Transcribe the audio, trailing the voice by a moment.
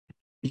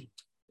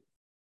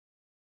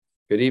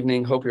Good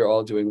evening. Hope you're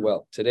all doing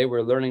well. Today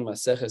we're learning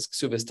Maseches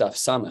Ksubas Daf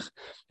Samech,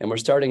 and we're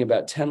starting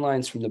about 10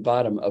 lines from the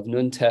bottom of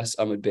Nun Tes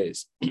Amud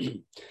Beis.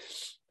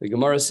 The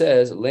Gemara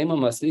says, "Lema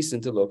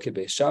maslisin to lo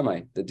kibei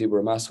Shammai." The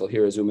Dibur Maschal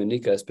here is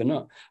Umenika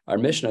Espino. Our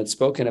Mishnah had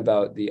spoken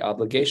about the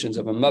obligations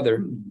of a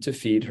mother to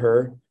feed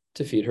her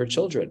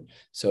children.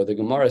 So the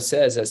Gemara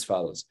says as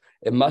follows: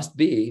 it must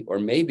be, or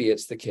maybe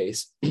it's the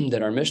case,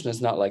 that our Mishnah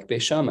is not like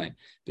Beis Shammai,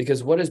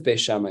 because what does Beis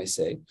Shammai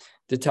say?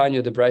 The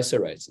Tanya, the Brisa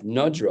writes,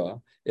 Nodra,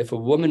 if a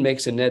woman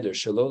makes a neder,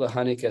 shelo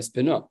lahanik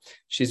espino,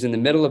 she's in the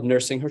middle of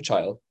nursing her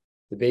child,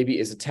 the baby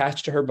is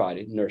attached to her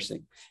body,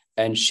 nursing,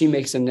 and she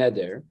makes a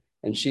neder,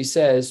 and she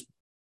says,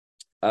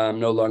 I'm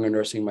no longer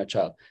nursing my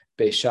child.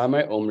 Beis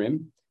Shammai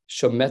omrim,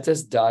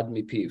 shometes dad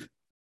mipiv.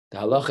 The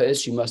halacha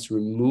is she must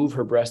remove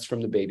her breast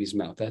from the baby's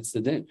mouth. That's the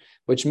din,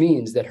 which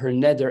means that her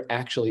neder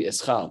actually is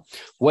chal.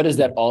 What does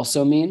that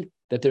also mean?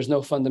 That there's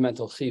no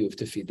fundamental chiyuv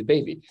to feed the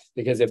baby.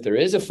 Because if there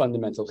is a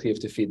fundamental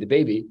chiyuv to feed the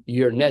baby,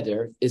 your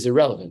neder is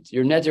irrelevant.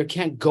 Your neder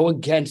can't go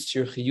against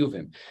your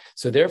chiyuvim.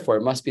 So therefore,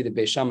 it must be that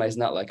Beis Shammai is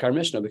not like our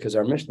Mishnah, because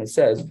our Mishnah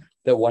says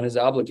that one is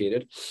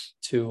obligated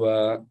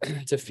to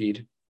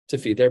feed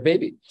their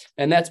baby.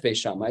 And that's Beis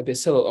Shammai.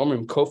 Beis Hillel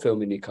omrim kofel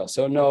minika.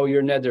 So no,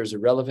 your neder is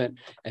irrelevant,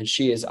 and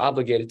she is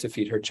obligated to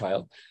feed her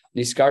child.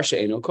 Niskar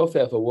she'eno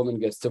kofel, if a woman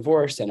gets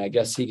divorced, and I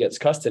guess he gets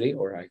custody,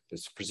 or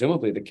it's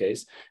presumably the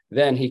case,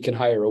 then he can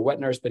hire a wet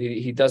nurse, but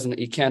he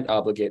can't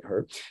obligate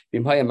her.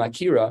 Bimhaya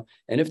makira,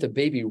 and if the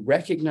baby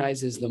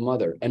recognizes the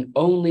mother, and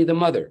only the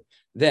mother,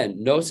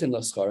 then no sin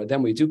laschara,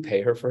 then we do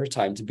pay her for her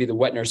time to be the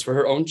wet nurse for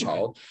her own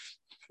child.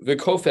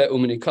 Because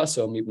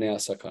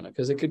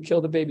it could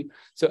kill the baby.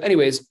 So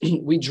anyways,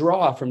 we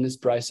draw from this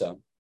brisa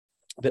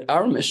that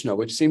our Mishnah,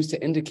 which seems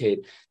to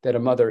indicate that a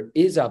mother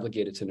is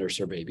obligated to nurse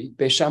her baby,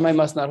 Beis Shammai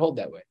must not hold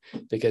that way.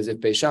 Because if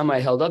Beis Shammai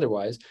held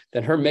otherwise,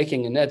 then her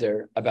making a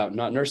neder about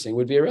not nursing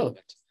would be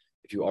irrelevant.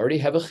 If you already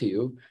have a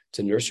chiyuv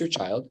to nurse your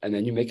child, and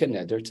then you make a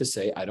neder to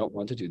say, I don't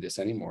want to do this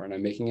anymore, and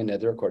I'm making a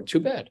neder according, too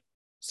bad,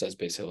 says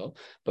Beis Hillel,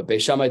 but Beis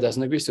Shammai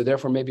doesn't agree, so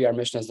therefore maybe our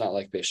Mishnah is not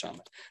like Beis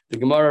Shammai. The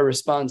Gemara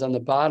responds on the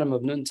bottom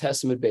of Nun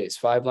Tes Amud Beis,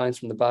 5 lines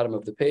from the bottom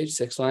of the page,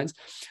 6 lines,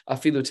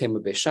 Afilu Tema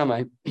Beis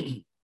Shammai.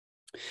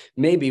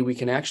 Maybe we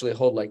can actually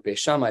hold like Beis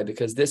Shammai,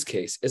 because this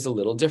case is a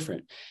little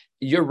different.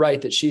 You're right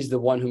that she's the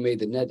one who made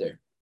the neder,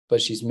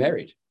 but she's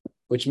married,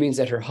 which means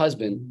that her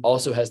husband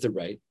also has the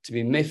right to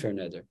be mefer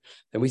neder.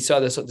 And we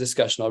saw this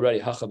discussion already.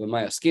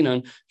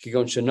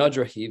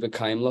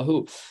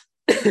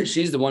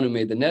 She's the one who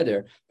made the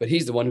neder, but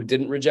he's the one who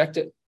didn't reject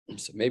it.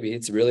 So maybe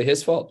it's really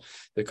his fault.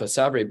 Because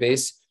Sabre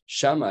Beis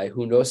Shammai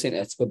who nosein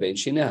etzba bein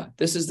shinah.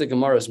 This is the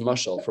Gemara's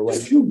mashal for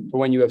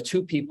when you have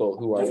two people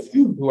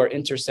who are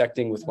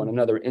intersecting with one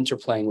another,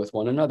 interplaying with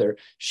one another.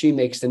 She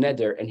makes the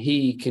neder, and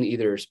he can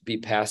either be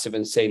passive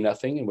and say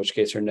nothing, in which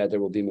case her neder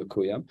will be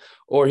mekuyam,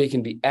 or he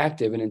can be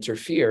active and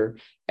interfere,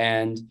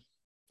 and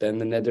then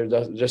the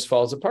neder just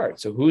falls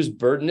apart. So whose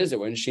burden is it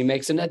when she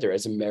makes a neder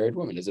as a married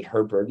woman? Is it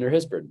her burden or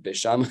his burden? Beis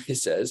Shammai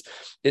says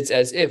it's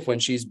as if when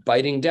she's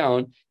biting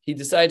down, he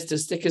decides to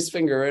stick his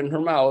finger in her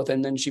mouth,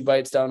 and then she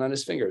bites down on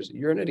his fingers.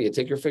 You're an idiot.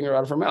 Take your finger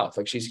out of her mouth.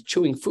 Like she's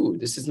chewing food.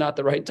 This is not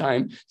the right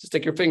time to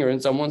stick your finger in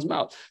someone's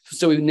mouth.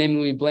 So we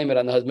blame it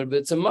on the husband, but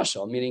it's a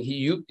mashal, meaning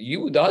you,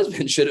 the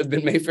husband, should have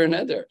been made for a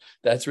neder.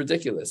 That's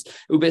ridiculous.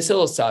 She's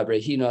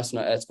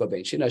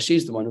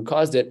the one who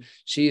caused it.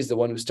 She's the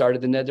one who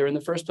started the neder in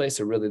the first place.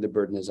 So really the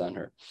burden is on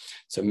her.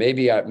 So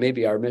maybe our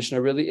Mishnah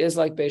really is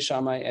like Beis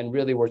Shammai, and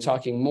really we're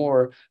talking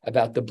more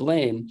about the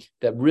blame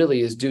that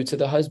really is due to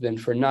the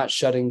husband for not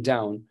shutting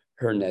down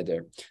her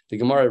neder. The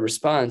Gemara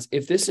responds,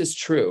 if this is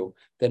true,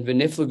 then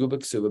v'niflagu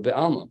b'ksuba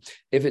be'alma.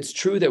 If it's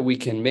true that we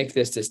can make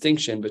this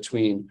distinction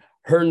between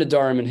her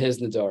nedarim and his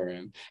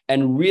nedarim,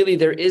 and really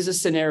there is a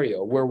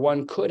scenario where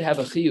one could have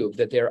a chiyuv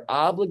that they're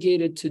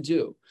obligated to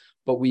do,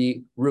 but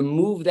we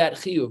remove that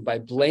chiyuv by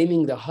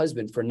blaming the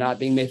husband for not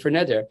being made for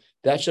neder,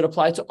 that should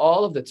apply to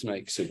all of the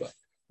Tanai Ksuba.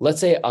 Let's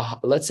say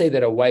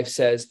that a wife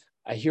says,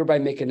 I hereby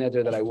make a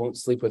neder that I won't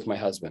sleep with my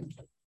husband.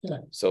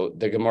 Yeah. So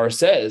the Gemara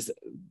says,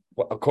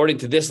 according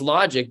to this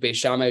logic, Beis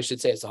Shammai should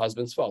say it's the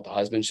husband's fault. The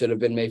husband should have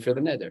been made for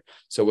the neder.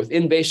 So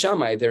within Beis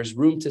Shammai, there's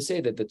room to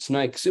say that the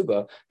Tanai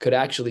Ksuba could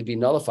actually be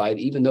nullified,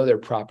 even though they're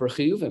proper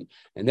chiyuvim.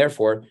 And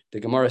therefore, the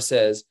Gemara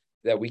says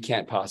that we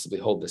can't possibly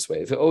hold this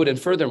way. And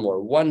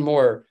furthermore, one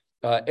more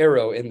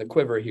arrow in the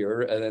quiver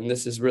here, and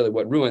this is really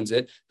what ruins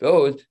it.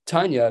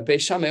 Tanya, Beis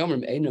Shammai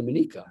omrim eino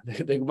menika.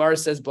 The Gemara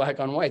says black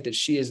on white that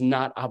she is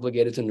not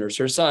obligated to nurse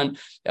her son.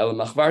 Ela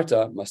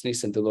machvarta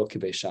masnisin delo ki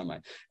Beis Shammai.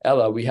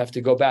 Ella, we have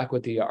to go back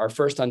with our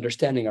first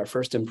understanding, our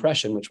first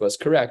impression, which was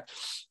correct.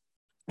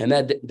 And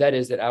that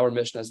is that our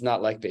Mishnah is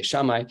not like Beis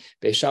Shammai.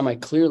 Beis Shammai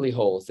clearly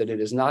holds that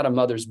it is not a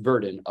mother's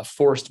burden, a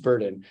forced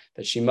burden,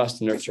 that she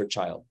must nurse her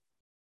child.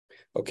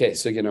 Okay,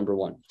 sugya number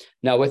 1.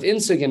 Now, within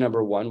sugya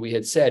number 1, we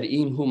had said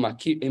im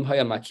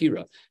haya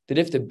makira, that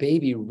if the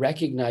baby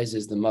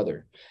recognizes the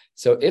mother.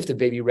 So if the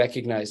baby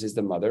recognizes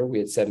the mother, we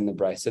had said in the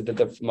brisa that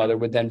the mother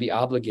would then be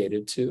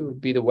obligated to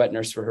be the wet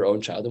nurse for her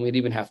own child, and we'd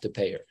even have to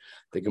pay her.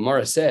 The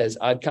Gemara says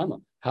ad kama.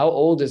 How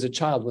old is a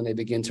child when they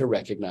begin to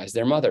recognize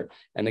their mother?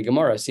 And the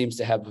Gemara seems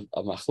to have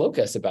a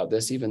machlokas about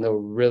this, even though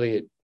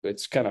really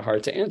it's kind of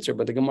hard to answer.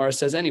 But the Gemara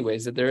says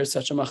anyways that there is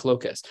such a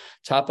machlokas.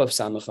 Top of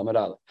Samach Amar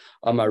Aleph.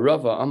 Amar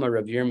Rava, Amar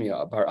Rav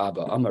Yirmiyah Bar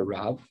Abba, Amar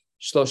Rav,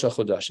 Shlosha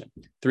Chodashim,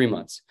 3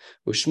 months.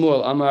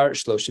 Ushmuel Amar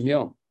Shloshim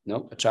Yom.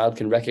 No, a child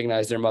can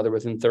recognize their mother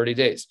within 30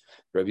 days.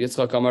 Rav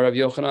Yitzchak Amar Rav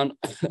Yochanan,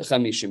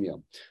 Chamishim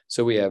Yom.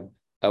 So we have,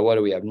 what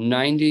do we have?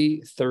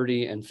 90,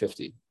 30, and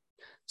 50.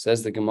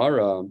 Says the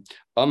Gemara,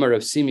 Amar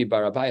Rav Simi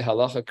Barabai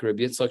Halacha Rav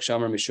Yitzchak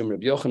Shamar Mishum Rav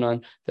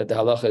Yochanan, that the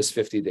halacha is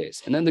 50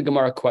 days. And then the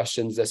Gemara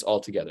questions this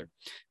altogether.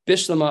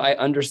 Bishlama, I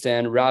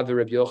understand Rav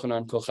Rav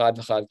Yochanan Kolchad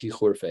V'chad Ki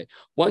Churfe.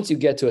 Once you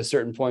get to a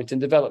certain point in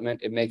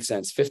development, it makes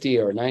sense. 50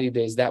 or 90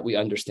 days, that we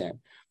understand.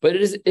 But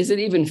is it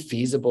even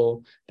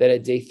feasible that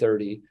at day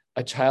 30,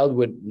 a child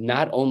would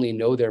not only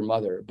know their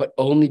mother, but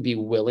only be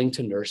willing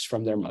to nurse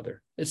from their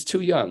mother? It's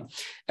too young.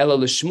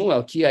 It's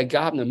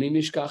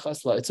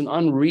an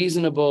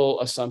unreasonable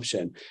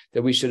assumption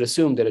that we should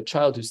assume that a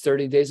child who's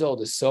 30 days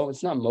old is so.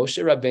 It's not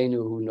Moshe Rabbeinu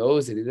who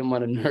knows that he didn't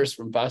want to nurse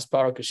from Bas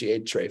Parah because she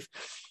ate treif.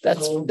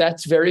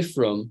 That's very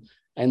frum.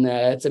 And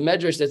it's a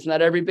medrash. That's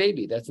not every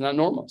baby. That's not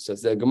normal. So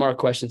the Gemara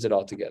questions it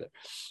all together.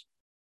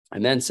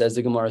 And then says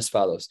the Gemara as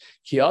follows.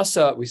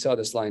 Kiyasa, we saw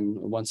this line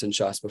once in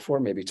Shas before,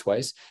 maybe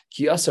twice.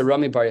 Kiyasa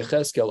Rami Bar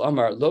Yechezkel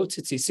Amar Lo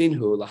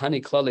Titzisinhu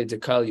Lahani Klale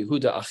Dekal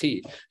Yehuda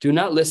Achi. Do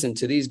not listen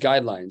to these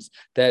guidelines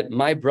that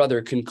my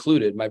brother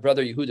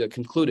Yehuda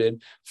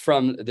concluded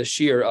from the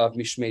shir of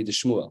Mishmei de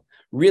Shmuel.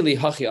 Really,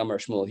 Hachi Amar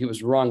Shmuel, he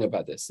was wrong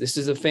about this. This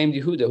is a famed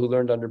Yehuda who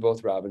learned under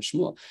both Rav and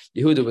Shmuel.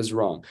 Yehuda was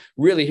wrong.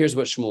 Really, here's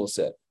what Shmuel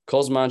said.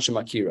 Kolzman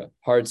Shemakira,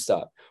 hard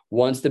stop.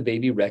 Once the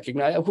baby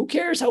recognized, who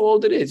cares how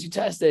old it is? You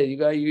test it.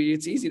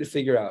 It's easy to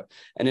figure out.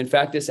 And in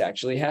fact, this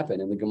actually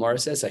happened. And the Gemara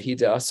says,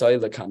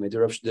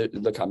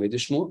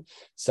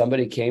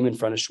 somebody came in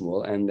front of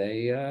Shmuel, and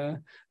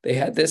they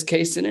had this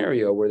case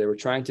scenario where they were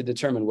trying to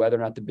determine whether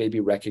or not the baby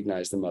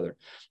recognized the mother.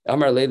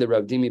 Amar Leila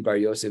Rav Dimi Bar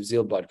Yosef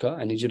Zil Badka,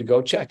 I need you to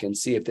go check and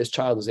see if this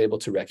child was able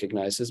to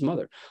recognize his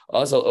mother.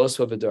 Azal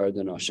Osva V'dar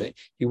Danoshe.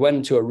 He went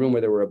into a room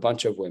where there were a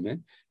bunch of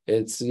women.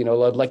 It's,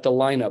 like the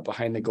lineup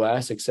behind the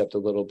glass, except it's a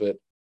little bit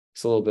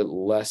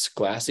less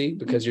glassy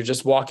because you're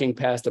just walking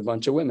past a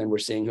bunch of women. We're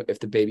seeing if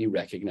the baby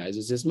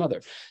recognizes his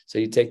mother. So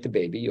you take the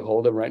baby, you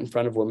hold him right in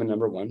front of woman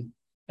number one,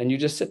 and you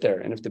just sit there.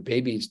 And if the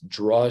baby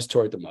draws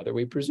toward the mother,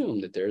 we presume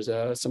that there's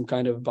some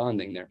kind of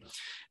bonding there.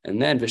 And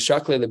then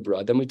v'shakle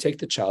lebra, then we take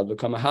the child,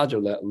 become a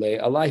hadr le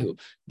alayhu.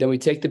 Then we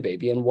take the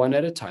baby, and one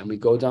at a time we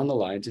go down the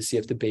line to see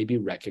if the baby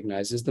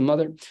recognizes the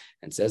mother.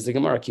 And says the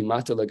Gemara,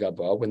 kimata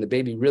legaba, when the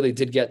baby really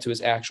did get to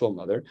his actual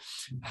mother,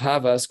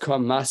 havas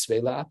kam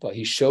masve la'apa,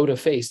 he showed a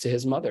face to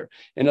his mother.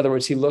 In other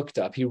words, he looked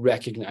up, he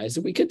recognized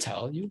it. We could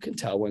tell, you can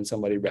tell when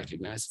somebody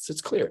recognizes it.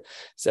 It's clear.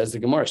 Says the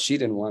Gemara, she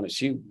didn't want it.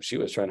 She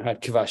was trying to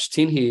hide.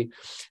 Kivashtinhi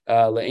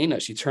le'ena,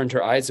 she turned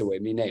her eyes away,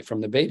 mine,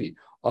 from the baby.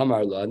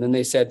 Amarla, and then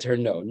they said to her,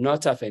 no,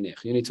 not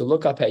afenich. You need to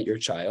look up at your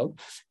child.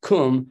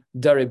 Kum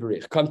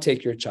daribrich, come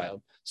take your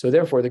child. So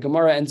therefore, the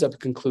Gemara ends up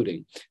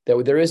concluding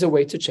that there is a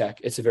way to check.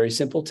 It's a very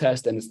simple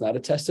test, and it's not a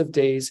test of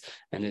days,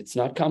 and it's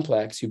not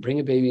complex. You bring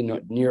a baby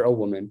near a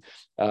woman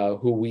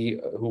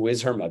who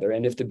is her mother,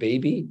 and if the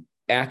baby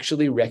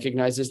actually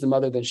recognizes the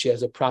mother, then she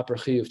has a proper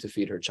chiyuv to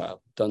feed her child.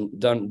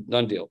 Done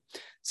deal.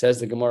 Says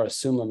the Gemara,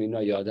 summa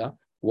mina yada.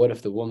 What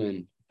if the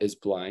woman is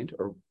blind?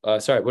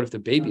 What if the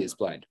baby is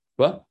blind?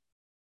 What?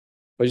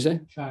 What did you say?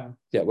 Child.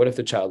 Yeah, what if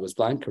the child was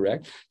blind?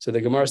 Correct. So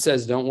the Gemara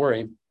says, don't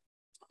worry.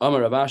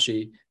 Amar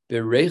Ravashi,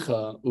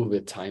 berecha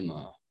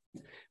uvetaima.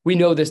 We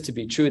know this to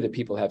be true, that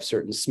people have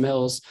certain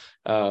smells.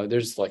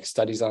 There's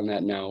studies on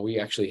that now. We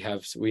actually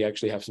have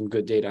some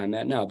good data on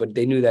that now, but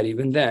they knew that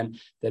even then,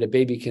 that a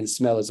baby can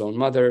smell his own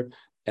mother.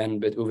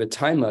 But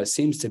uvetaima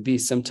seems to be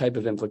some type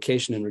of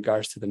implication in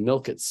regards to the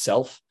milk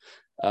itself.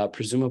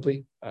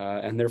 Presumably,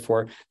 and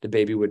therefore the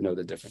baby would know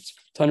the difference.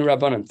 Tanu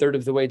Rabbanan, third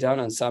of the way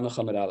down on Samach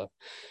Amud Aleph.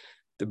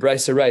 The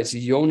Brisa writes,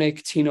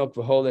 Yonek tinok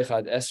v'holech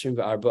ad esrim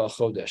v'arba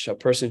chodesh. A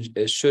person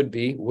should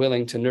be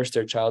willing to nurse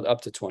their child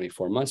up to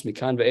 24 months.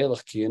 Mikan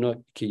ve'elech ki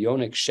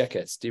yonek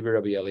sheketz, Dibur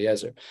Rabbi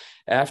Eliezer.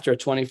 After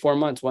 24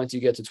 months, once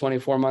you get to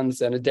 24 months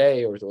and a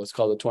day, or what's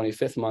called the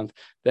 25th month,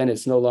 then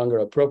it's no longer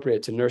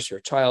appropriate to nurse your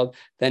child.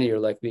 Then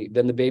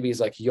then the baby is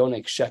like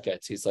yonek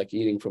sheketz. He's like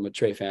eating from a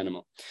treif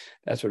animal.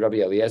 That's what Rabbi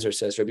Eliezer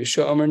says. Rabbi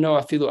Yeshua Omer no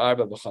afilu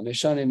arba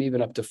b'chamesh,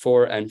 even up to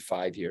 4 and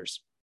 5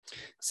 years.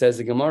 Says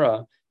the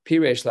Gemara,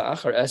 Piresh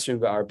la'achar esrim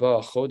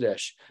ve'arba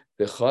chodesh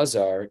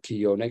v'chazar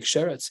ki yonek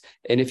sheretz.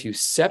 And if you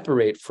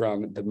separate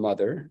from the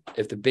mother,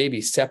 if the baby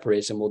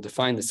separates, and we'll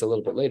define this a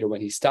little bit later, when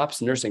he stops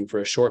nursing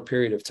for a short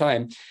period of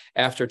time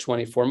after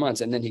 24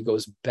 months, and then he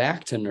goes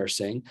back to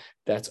nursing,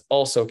 that's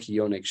also ki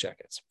yonek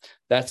sheretz.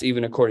 That's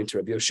even according to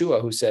Rabbi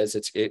Yoshua, who says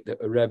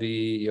Rabbi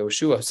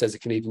Yoshua says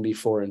it can even be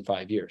 4 and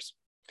 5 years.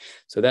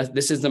 So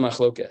this is the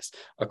machlokes.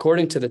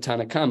 According to the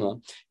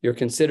Tanakama, you're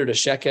considered a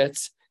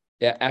sheketz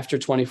after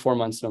 24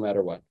 months, no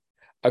matter what.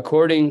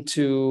 According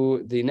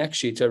to the next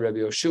shita, Rabbi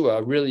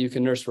Yoshua, really you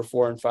can nurse for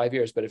 4 and 5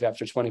 years, but if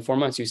after 24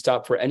 months you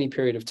stop for any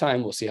period of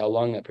time, we'll see how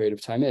long that period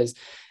of time is,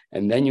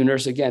 and then you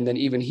nurse again, then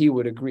even he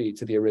would agree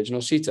to the original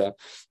shita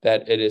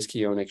that it is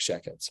kiyonik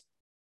sheketz.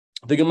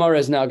 The Gemara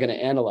is now going to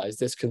analyze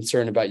this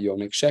concern about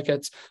yonik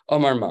sheketz.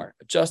 Omar Mar,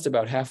 just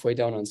about halfway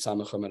down on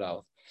Samach Amud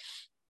Aleph.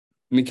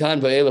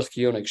 Mikan va'elech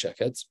kiyonik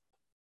sheketz.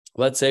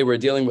 Let's say we're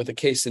dealing with a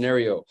case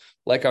scenario,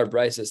 like our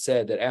Bryce has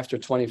said, that after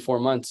 24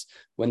 months,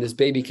 when this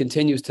baby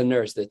continues to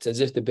nurse, it's as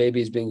if the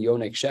baby is being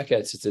yonik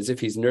sheketz. It's as if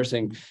he's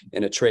nursing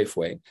in a treif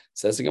way.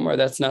 Says the Gemara,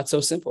 that's not so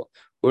simple.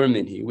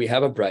 Urminhi, we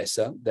have a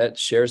Brysa that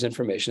shares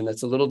information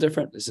that's a little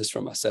different. This is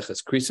from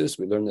Maseches Krisus.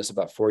 We learned this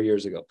about 3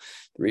 years ago.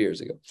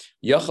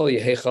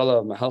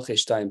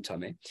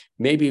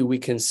 Maybe we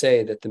can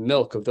say that the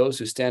milk of those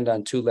who stand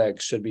on 2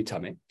 legs should be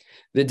tameh.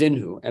 The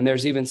dinhu, and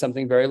there's even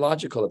something very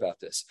logical about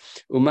this.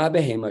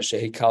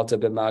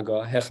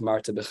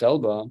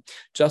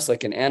 Just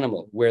like an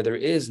animal where there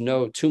is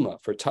no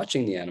tuma for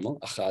touching the animal,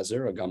 a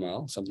chazer, a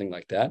gamal, something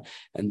like that,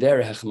 and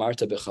there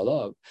hechmarta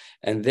b'chalav,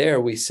 and there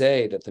we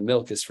say that the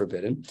milk is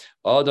forbidden.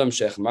 Adam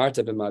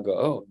shechmarta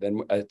b'magao.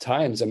 Then at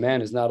times a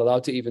man is not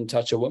allowed to even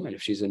touch a woman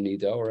if she's a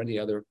nida or any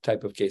other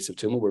type of case of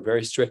tuma. We're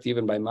very strict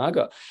even by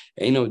maga.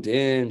 Eino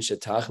din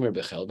shetachmer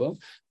b'chelbo.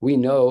 We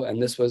know,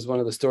 and this was one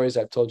of the stories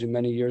I've told you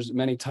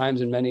many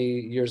times and many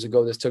years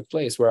ago, this took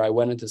place where I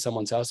went into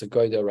someone's house at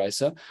Goy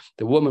D'Oraisa.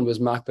 The woman was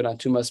makbid on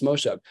Tumas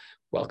Moshav.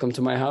 Welcome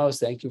to my house.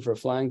 Thank you for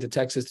flying to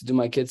Texas to do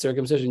my kid's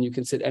circumcision. You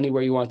can sit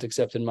anywhere you want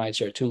except in my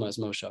chair, Tumas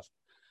Moshav.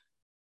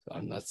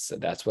 So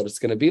that's what it's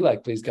going to be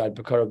like. Please God,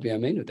 B'karav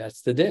B'yameinu.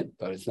 That's the din,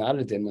 but it's not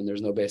a din when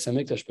there's no Beis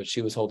Hamikdash. But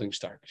she was holding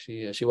stark.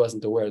 She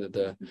wasn't aware that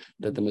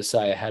the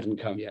Messiah hadn't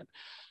come yet.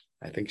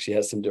 I think she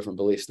has some different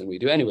beliefs than we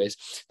do. Anyways,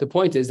 the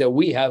point is that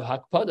we have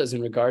hakpadas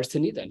in regards to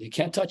nida. You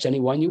can't touch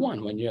anyone you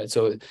want when you're.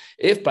 So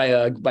if by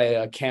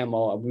a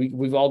camel,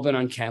 we've all been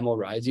on camel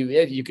rides.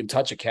 You can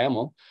touch a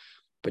camel,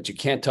 but you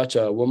can't touch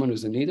a woman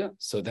who's a nida.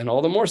 So then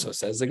all the more so,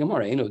 says the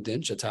Gemara, Eino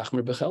din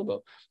shetachmer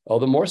b'chelbo. All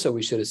the more so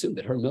we should assume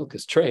that her milk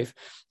is treif.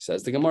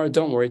 Says the Gemara,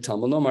 don't worry,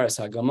 Talmud Lomar es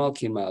hagamal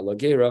kima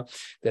lagera,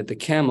 that the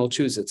camel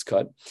chews its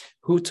cud.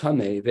 Hu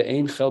tameh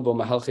ve'ein chelbo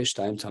mahalche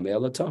shtayim tameh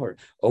ala tahor.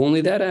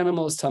 Only that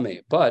animal is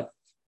tameh, but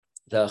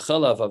the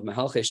chalav of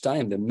mahalche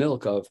shtayim, the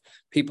milk of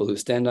people who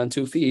stand on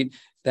 2 feet,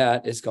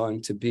 that is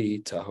going to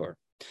be tahor.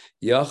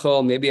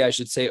 Yachol, maybe I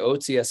should say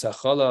otzi es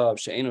hachalav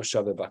she'eno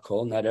shave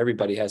bakol. Not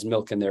everybody has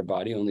milk in their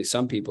body; only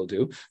some people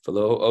do.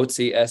 V'lo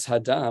otzi es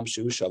hadam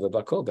shu shave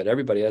bakol. But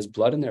everybody has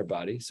blood in their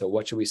body. So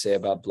what should we say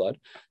about blood?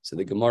 So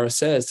the Gemara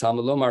says,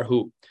 Talmud Lomar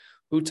hu.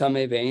 The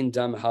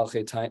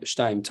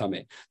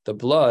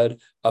blood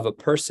of a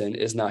person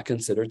is not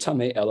considered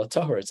tameh ela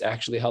tahor. It's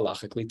actually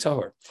halachically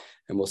tahor.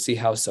 And we'll see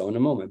how so in a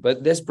moment.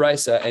 But this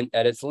brisa, and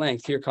at its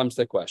length, here comes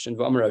the question.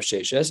 There's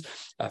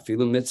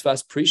no mitzvah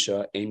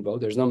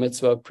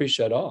of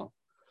prisha at all.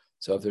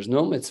 So if there's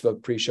no mitzvah of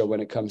prisha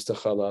when it comes to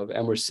chalav,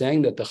 and we're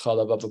saying that the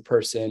chalav of a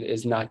person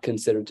is not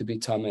considered to be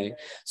tameh,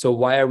 so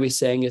why are we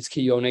saying it's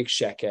kiyonik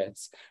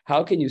sheketz?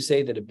 How can you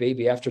say that a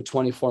baby after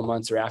 24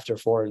 months or after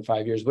 4 and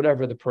 5 years,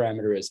 whatever the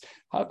parameter is,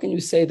 how can you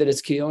say that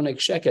it's kiyonik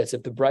sheketz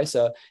if the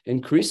brisa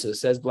increases,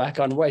 says black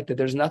on white, that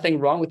there's nothing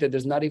wrong with it,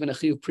 there's not even a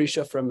chiyuv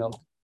prisha from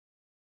milk?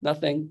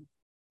 Nothing.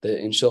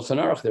 In Shulchan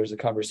Aruch, there's a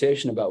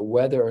conversation about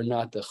whether or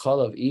not the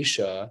chalav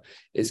isha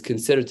is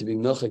considered to be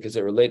milchik as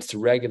it relates to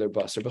regular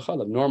basar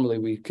b'chalav. Normally,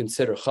 we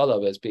consider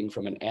chalav as being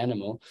from an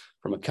animal,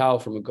 from a cow,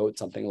 from a goat,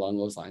 something along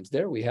those lines.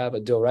 There we have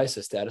a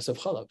doraisa status of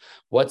chalav.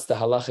 What's the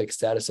halachic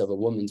status of a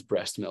woman's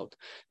breast milk?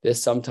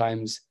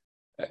 Sometimes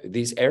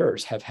these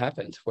errors have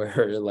happened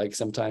where, like,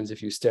 sometimes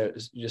if you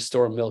just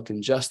store milk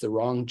in just the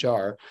wrong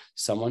jar,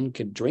 someone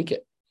could drink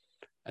it.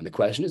 And the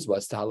question is,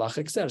 what's the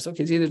halachic status?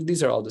 Okay,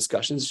 these are all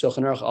discussions.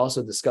 Shulchan Aruch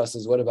also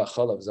discusses, what about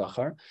chalav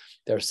zachar?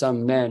 There are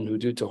some men who,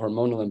 due to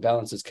hormonal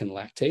imbalances, can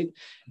lactate.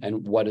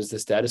 And what is the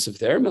status of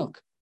their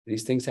milk?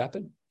 These things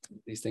happen.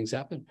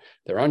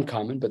 They're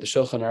uncommon, but the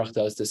Shulchan Aruch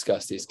does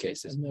discuss these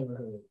cases. I've never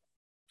heard of it.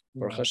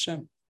 Baruch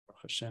Hashem.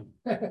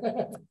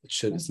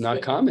 It's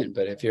not common,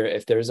 but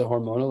if there's a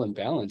hormonal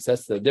imbalance,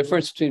 that's the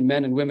difference between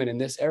men and women in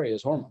this area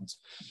is hormones.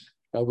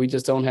 We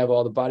just don't have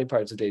all the body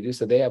parts that they do.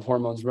 So they have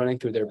hormones running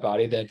through their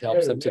body that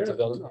helps them to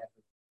develop.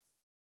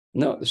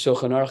 No, the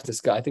Shulchan Aruch, this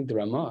guy, I think the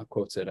Ramah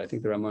quotes it. I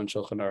think the Ramah and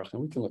Shulchan Aruch,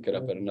 and we can look it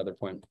up at another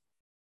point.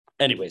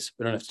 Anyways,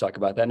 we don't have to talk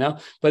about that now.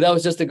 But that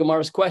was just the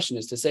Gemara's question,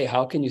 is to say,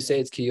 how can you say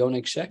it's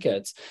kiyonik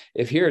sheketz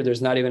if here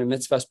there's not even a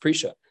mitzvah's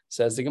prisha?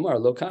 Says the Gemara,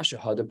 lo kasha,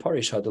 hada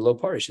parish, hada lo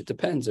parish. It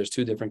depends. There's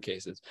 2 different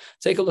cases.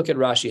 Take a look at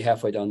Rashi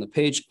halfway down the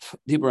page.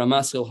 Dibra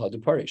maskil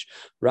hada parish.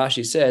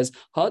 Rashi says,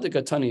 hada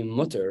katani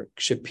mutter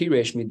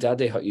kshepiresh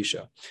midade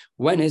ha'isha.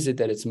 When is it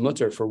that it's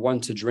mutter for one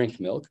to drink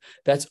milk?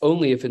 That's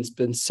only if it's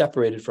been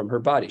separated from her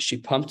body. She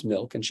pumped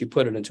milk and she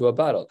put it into a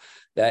bottle.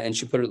 And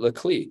she put it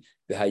l'kli.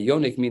 The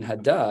hayonik min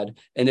hadad,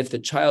 and if the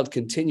child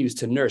continues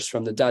to nurse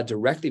from the dad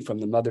directly from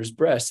the mother's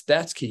breast,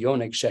 that's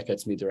kiyonik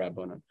sheketz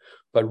midrabanan.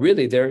 But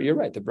really, you're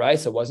right. The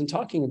Brisa wasn't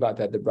talking about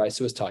that. The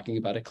Brisa was talking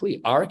about a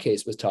kli. Our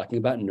case was talking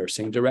about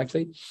nursing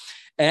directly.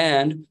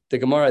 And the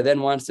Gemara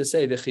then wants to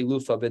say the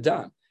chilufa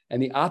bedam.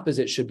 And the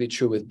opposite should be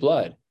true with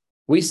blood.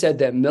 We said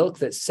that milk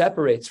that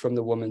separates from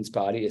the woman's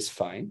body is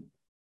fine.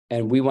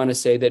 And we want to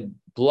say that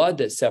blood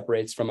that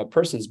separates from a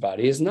person's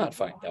body is not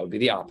fine. That would be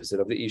the opposite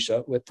of the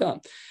Isha with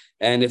dam.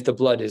 And if the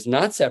blood is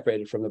not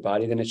separated from the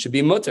body, then it should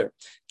be mutter.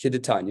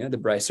 Kidditanya, the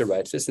Brisa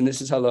writes this, and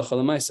this is halacha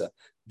l'maisa.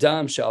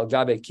 Dam she'al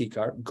gabe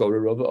kikar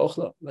gorerova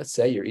ochla. Let's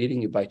say you're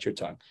eating, you bite your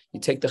tongue. You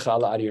take the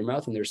challah out of your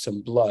mouth, and there's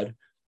some blood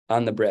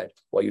on the bread.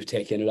 Well, you've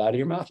taken it out of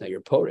your mouth. Now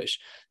you're porish.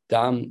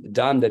 Dam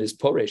that is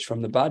porish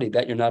from the body,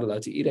 that you're not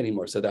allowed to eat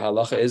anymore. So the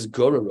halacha is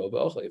gorerova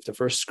ochla. You have to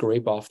first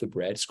scrape off the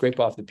bread, scrape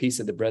off the piece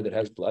of the bread that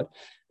has blood,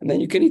 and then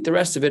you can eat the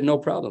rest of it, no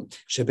problem.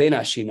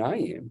 Shebena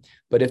shinayim.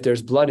 But if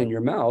there's blood in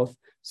your mouth,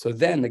 so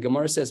then the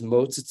Gemara says,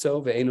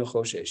 motzitzo ve'enu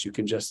choshesh. You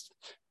can just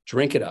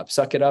drink it up,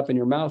 suck it up in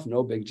your mouth,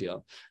 no big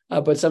deal.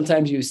 But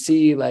sometimes you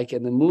see, like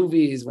in the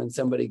movies, when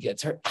somebody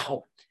gets hurt,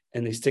 ow,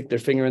 and they stick their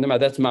finger in their mouth,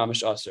 that's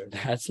mamash aser.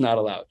 That's not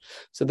allowed.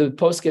 So the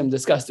poskim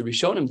discuss, the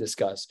Rishonim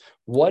discuss,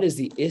 what is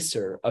the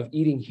iser of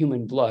eating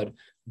human blood?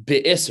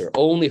 Be'isr,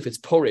 only if it's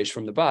porish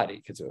from the body.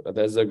 Because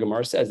as the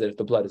Gemara says, that if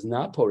the blood is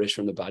not porish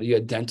from the body, you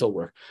have dental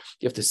work.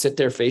 You have to sit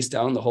there face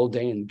down the whole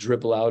day and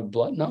dribble out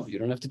blood. No, you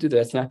don't have to do that.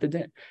 That's not the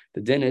din.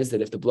 The din is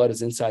that if the blood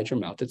is inside your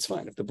mouth, it's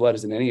fine. If the blood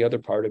is in any other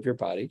part of your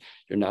body,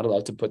 you're not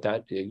allowed to put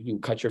that. You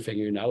cut your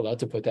finger, you're not allowed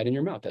to put that in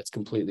your mouth. That's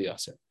completely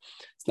asr.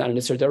 It's not an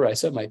isser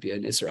daraisa. It might be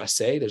an isser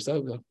asay. There's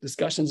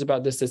discussions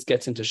about this. This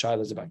gets into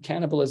shilas about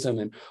cannibalism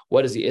and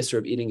what is the isser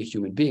of eating a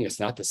human being. It's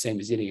not the same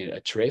as eating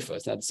a treifa.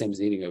 It's not the same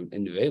as eating a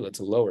nevela. It's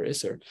a lower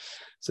isser.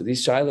 So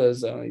these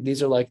shilas,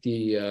 these are like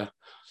the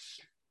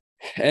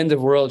end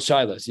of world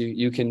shilas.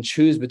 You can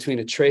choose between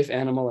a treif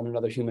animal and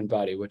another human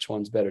body. Which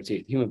one's better to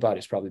eat? The human body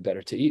is probably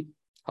better to eat,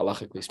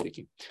 halachically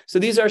speaking. So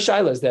these are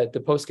shilas that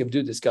the poskim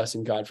do discuss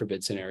in God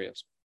forbid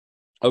scenarios.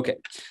 Okay,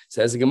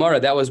 says the Gemara,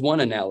 that was one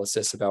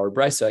analysis of our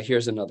brisa.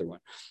 Here's another one.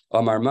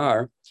 Amar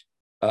Mar,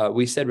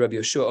 we said Rabbi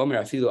Yoshua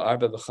Omer afilu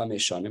arba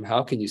v'chamesh shanim.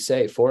 How can you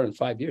say 4 and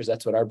 5 years?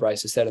 That's what our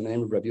brisa said in the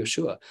name of Rabbi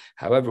Yoshua.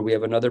 However, we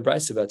have another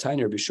brisa about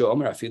tiny Rabbi Yoshua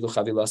Omer afilu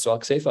chavilas al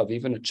kseifav.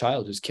 Even a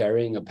child who's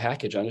carrying a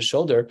package on his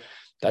shoulder,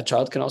 that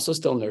child can also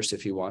still nurse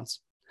if he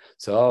wants.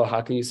 So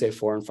how can you say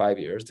 4 and 5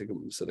 years?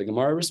 So the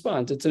Gemara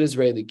responds, it's an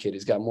Israeli kid.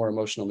 He's got more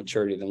emotional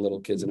maturity than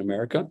little kids in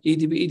America.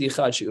 It's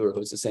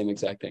the same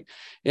exact thing.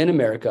 In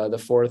America, the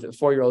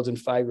 4-year-olds and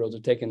 5-year-olds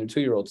are taking their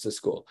 2-year-olds to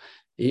school.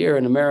 Here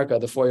in America,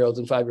 the 4-year-olds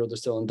and 5-year-olds are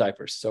still in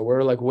diapers. So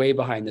we're like way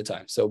behind the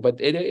time. So, but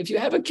if you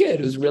have a kid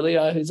who's really,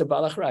 he's a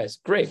balach rais,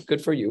 great,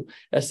 good for you.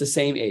 That's the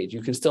same age.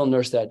 You can still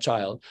nurse that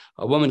child.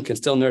 A woman can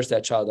still nurse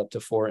that child up to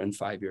 4 and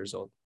 5 years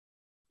old.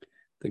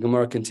 The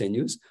Gemara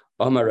continues.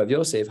 Amar Rav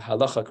Yosef,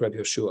 halachak Rav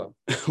Yoshua.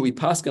 We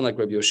paskin like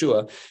Rav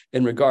Yoshua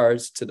in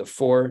regards to the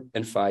 4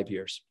 and 5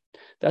 years.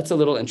 That's a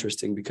little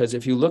interesting because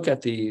if you look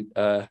at the,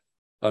 that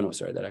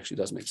actually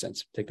does make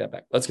sense. Take that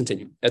back. Let's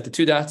continue. At the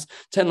 2 dots,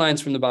 10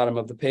 lines from the bottom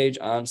of the page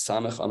on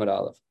Samech Amud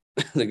Aleph.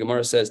 The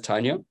Gemara says,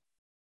 Tanya,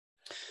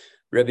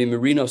 Rabbi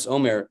Marinos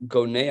Omer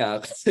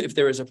Goneach, if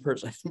there is a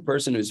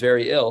person who's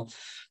very ill,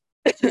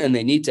 and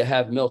they need to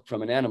have milk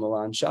from an animal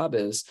on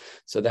Shabbos,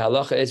 so the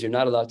halacha is you're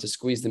not allowed to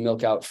squeeze the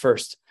milk out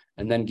first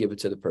and then give it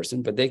to the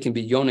person, but they can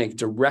be yonik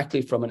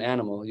directly from an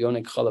animal,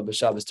 yonik chalab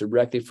b'Shabbos,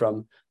 directly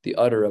from the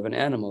udder of an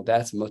animal.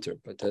 That's mutter,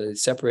 but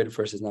separated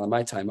first is not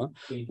my time.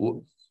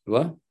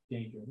 What?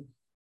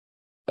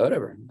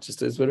 Whatever, it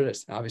just is what it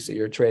is. Obviously,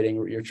 you're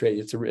trading.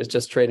 It's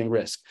just trading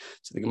risk.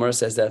 So the Gemara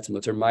says that's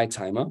mutter my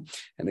timer,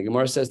 and the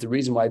Gemara says the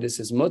reason why this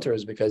is mutter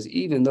is because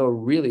even though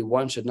really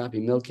one should not be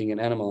milking an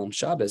animal on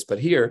Shabbos, but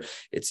here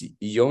it's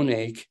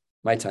yonek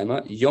my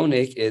timer.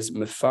 Yonek is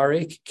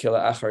mefarek kila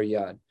achar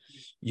yad.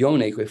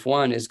 Yonek, if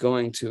one is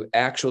going to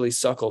actually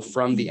suckle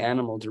from the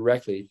animal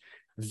directly,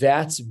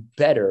 that's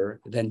better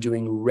than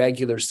doing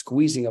regular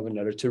squeezing of an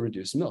udder to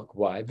reduce milk.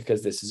 Why?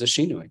 Because this is a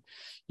shinui.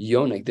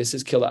 Yonik, this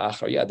is kila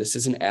achar yad. This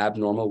is an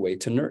abnormal way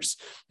to nurse.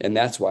 And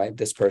that's why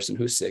this person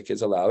who's sick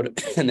is allowed.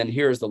 And then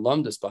here's the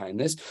lumdus behind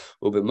this.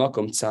 When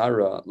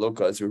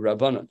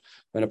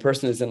a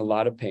person is in a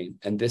lot of pain,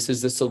 and this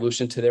is the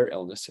solution to their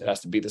illness, it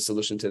has to be the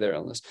solution to their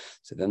illness.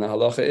 So then the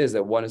halacha is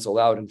that one is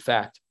allowed, in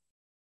fact,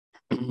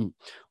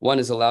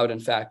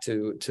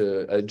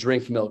 to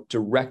drink milk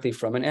directly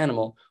from an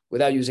animal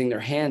without using their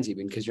hands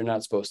even, because you're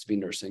not supposed to be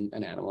nursing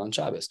an animal on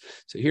Shabbos.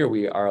 So here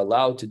we are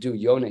allowed to do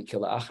yonik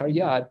kila achar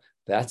yad.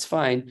 That's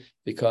fine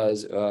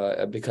because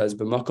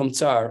b'makom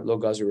tsar lo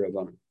gazu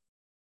rabbanon.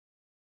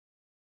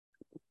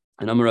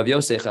 And Amar Rav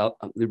Yosef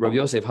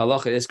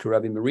halacha is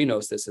Rabbi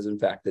Marinos. This is in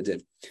fact the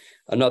din.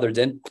 Another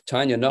din.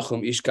 Tanya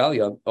Nachum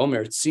Ishgalia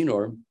Omer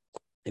Tzinor.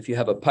 If you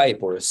have a pipe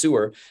or a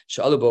sewer,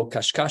 shalubo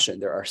kashkashin,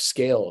 there are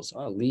scales,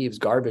 leaves,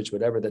 garbage,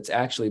 whatever, that's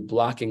actually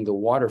blocking the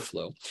water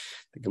flow.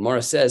 The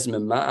Gemara says,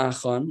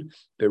 mema'achon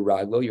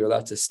biraglo, you're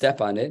allowed to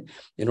step on it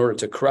in order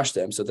to crush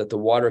them so that the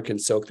water can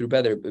soak through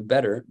better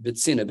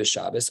bitzina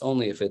b'Shabbos,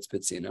 only if it's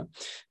bitzina.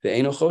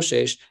 Ve'eno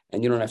choshesh,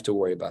 and you don't have to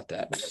worry about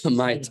that.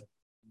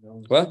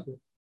 What?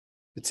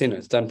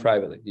 It's done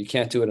privately. You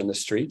can't do it on the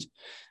street,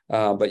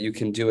 but you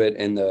can do it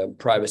in the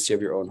privacy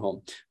of your own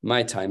home.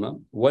 My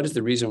taima. What is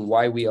the reason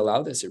why we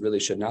allow this? It really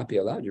should not be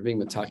allowed. You're being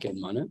mitaken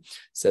mana.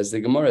 Says the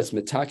Gemara, it's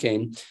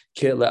mitaken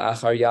kil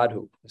le'achar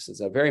yadhu. This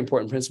is a very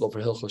important principle for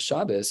Hilchos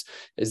Shabbos,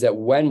 is that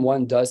when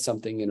one does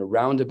something in a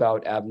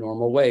roundabout,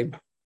 abnormal way,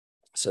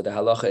 so the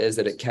halacha is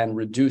that it can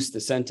reduce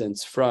the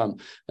sentence from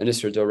an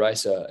Isser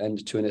Doraisa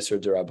and to an Isser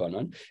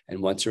Dorabanan.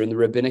 And once you're in the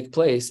rabbinic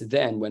place,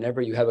 then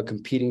whenever you have a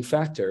competing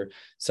factor,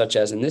 such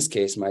as in this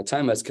case, my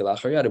time as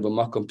Kilachar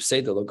B'makom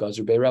Pseida Lo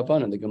Gazur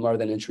Be'Rabbanan, the Gemara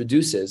then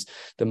introduces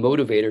the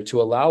motivator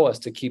to allow us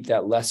to keep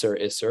that lesser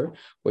Isser,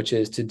 which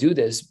is to do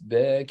this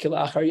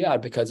Kilachar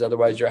Yad, because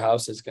otherwise your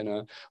house is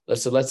gonna.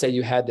 So let's say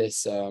you had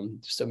this.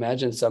 Just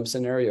imagine some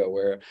scenario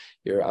where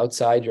you're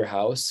outside your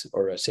house,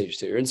 or say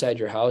you're inside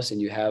your house,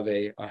 and you have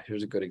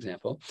here's a good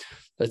example.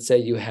 Let's say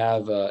you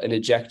have an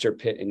ejector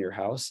pit in your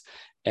house,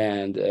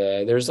 and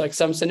there's like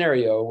some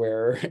scenario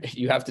where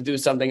you have to do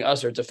something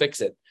usher to fix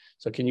it.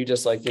 So can you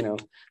just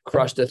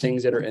crush the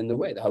things that are in the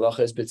way? The halacha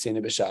is b'tzina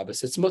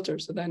b'Shabbos, it's mutter.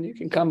 So then you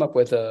can come up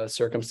with a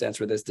circumstance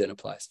where this din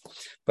applies,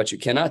 but you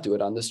cannot do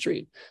it on the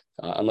street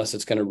unless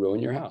it's going to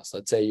ruin your house.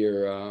 Let's say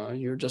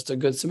you're just a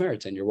good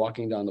Samaritan. You're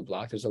walking down the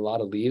block. There's a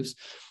lot of leaves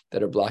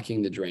that are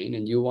blocking the drain,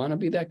 and you want to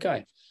be that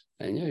guy.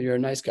 And you're a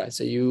nice guy,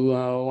 so you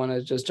want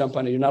to just jump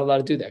on it. You're not allowed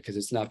to do that because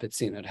it's not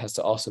b'tzina. It has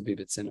to also be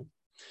b'tzina.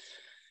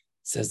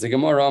 Says the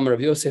Gemara, Amar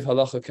Rav Yosef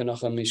halacha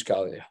kenacha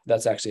mishkalia.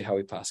 That's actually how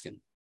we paskin.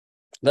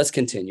 Let's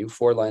continue.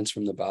 4 lines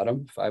from the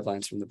bottom, 5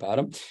 lines from the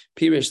bottom.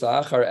 Pirish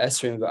la'achar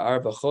esrim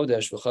v'arba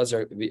chodesh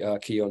v'chazar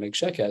kiyonik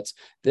sheketz.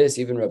 This,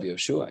 even Rabbi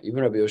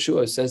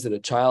Yoshua says that a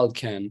child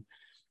can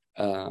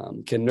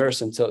be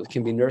nursed until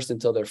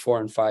they're 4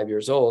 and 5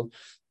 years old.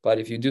 But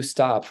if you do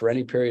stop for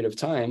any period of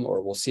time,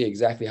 or we'll see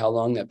exactly how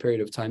long that period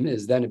of time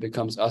is, then it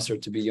becomes usher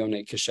to be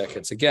yonek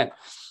kesheketz again.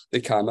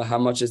 The kama, how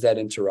much is that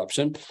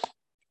interruption?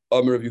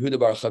 Very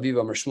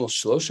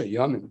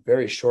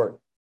short.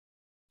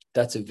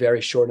 That's a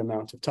very short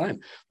amount of time.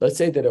 Let's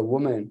say that a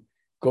woman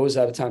goes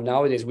out of time.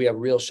 Nowadays, we have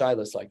real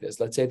shilas like this.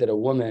 Let's say that a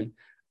woman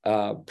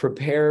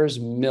prepares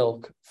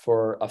milk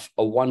for a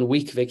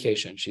 1-week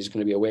vacation. She's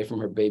going to be away from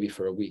her baby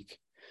for a week.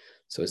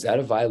 So is that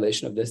a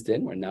violation of this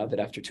din, where now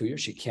that after 2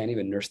 years, she can't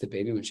even nurse the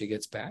baby when she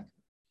gets back?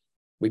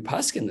 We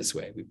paskin this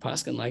way. We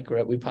paskin like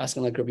Rabbi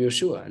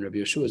Yoshua. And Rabbi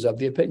Yoshua is of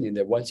the opinion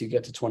that once you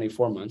get to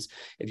 24 months,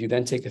 if you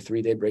then take a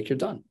 3-day break, you're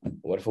done.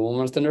 What if a woman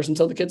wants to nurse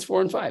until the kid's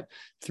 4 and 5?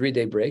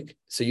 3-day break.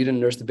 So you didn't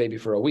nurse the baby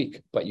for a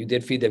week, but you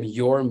did feed them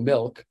your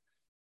milk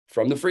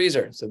from the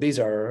freezer. So these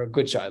are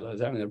good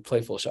shilas. I mean, they're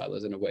playful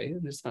shilas in a way.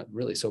 And it's not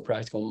really so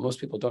practical.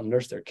 Most people don't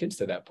nurse their kids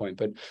to that point,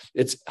 but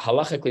it's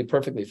halachically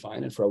perfectly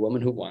fine. And for a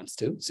woman who wants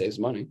to, saves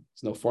money.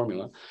 There's no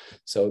formula.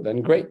 So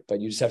then great. But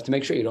you just have to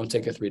make sure you don't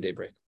take a 3-day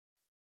break.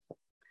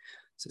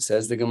 So it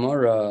says the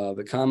Gemara,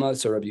 the Kama,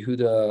 so Rabbi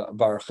Yehuda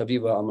bar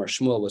Chaviva Amar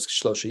Shmuel was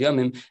Shlosha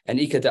Yamim, and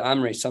Ika de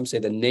Amrei, some say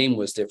the name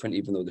was different,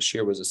 even though the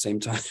shir was the same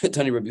time.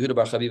 Tani Rabbi Yehuda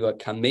bar Chaviva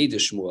Kamei de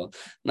Shmuel,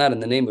 not in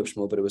the name of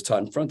Shmuel, but it was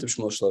taught in front of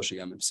Shmuel Shlosha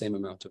Yamim, same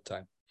amount of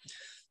time.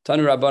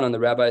 Tani Rabbanan, the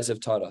rabbis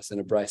have taught us in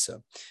a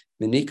brisa,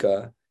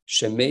 Minika,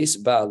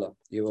 Shemeis Bala,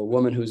 you have a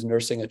woman who's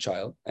nursing a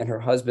child, and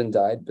her husband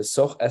died,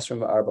 Besoch Esrim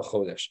V'Arba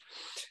Chodesh.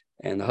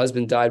 And the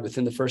husband died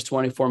within the first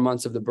 24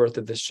 months of the birth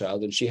of this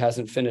child, and she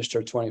hasn't finished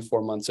her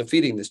 24 months of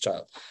feeding this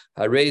child.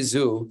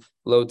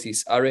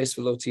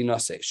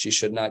 She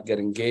should not get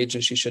engaged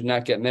and she should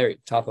not get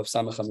married. Top of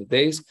Samach Hamid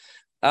Beis.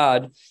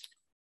 Ad.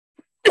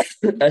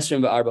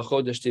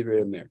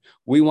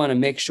 We want to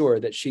make sure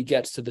that she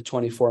gets to the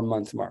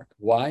 24-month mark.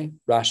 Why?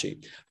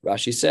 Rashi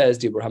says,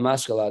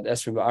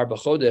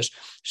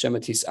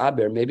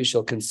 maybe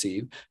she'll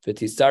conceive,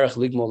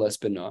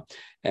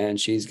 and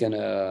she's going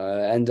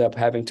to end up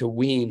having to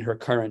wean her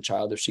current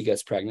child if she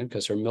gets pregnant,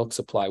 because her milk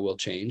supply will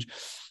change.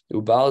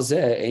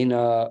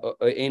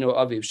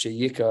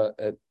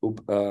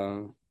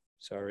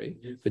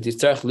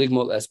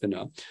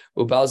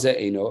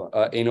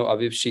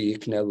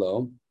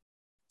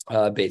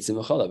 Beitzim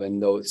and chalav,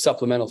 and those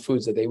supplemental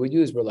foods that they would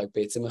use were like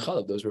beitzim and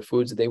chalav. Those were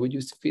foods that they would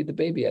use to feed the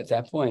baby at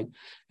that point,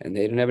 and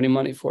they didn't have any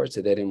money for it,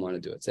 so they didn't want to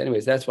do it. So,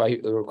 anyways, that's why,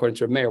 according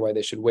to Reb Meir, why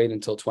they should wait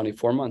until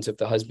 24 months if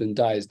the husband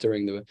dies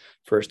during the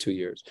first 2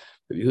 years.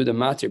 Yehuda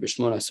Matir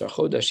b'Shmona Asar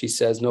Chodesh, she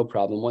says no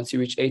problem. Once you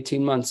reach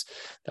 18 months,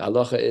 the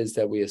halacha is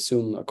that we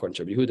assume, according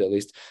to Yehuda at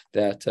least,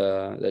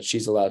 that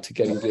she's allowed to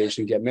get engaged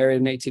and get married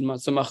in 18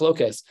 months. So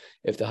machlokes,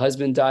 if the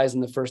husband dies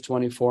in the first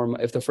 24,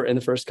 in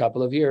the first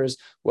couple of years,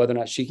 whether or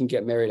not she can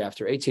get married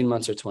after 18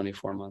 months or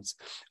 24 months.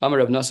 Amar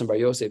Rav Nasan bar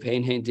Yosef,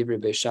 hein divrei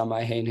Beis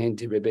Shammai, hein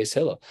divrei Beis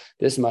Hillel.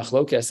 This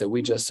machlokes that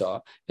we just saw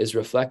is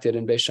reflected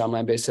in Beis Shammai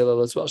and Beis Hillel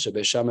as well.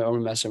 Beis Shammai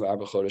omer mesrim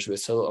v'arba chodesh,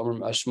 Beis Hillel omer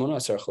shmona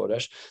asar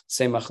chodesh.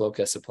 Same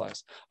machlokes applies.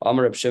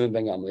 Amar Reb Shimon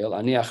ben Gamliel,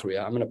 ani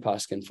achriya. I'm going to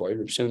paskin for you.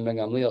 Reb Shimon ben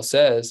Gamliel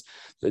says,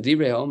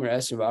 "L'divrei omer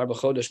esrim v'arba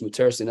chodesh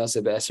muter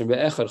sinase be'esrim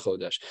be'echad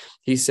chodesh."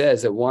 He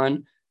says that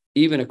one,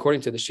 even according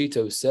to the Shita,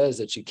 who says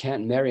that she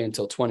can't marry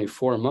until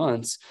 24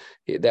 months,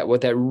 that what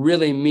that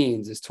really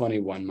means is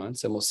 21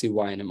 months, and we'll see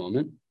why in a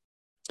moment.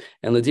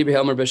 And Ladibri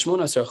Helmer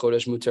Beshmona Sar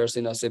Chodesh Mutar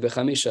Sinase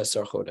Bechamisha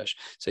Sar Chodesh.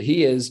 So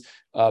he is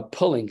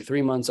pulling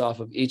 3 months off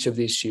of each of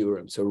these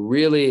shiurim. So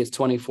really it's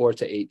 24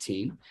 to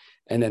 18.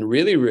 And then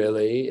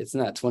really, it's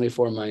not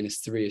 24 minus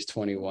 3 is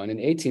 21, and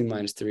 18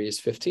 minus 3 is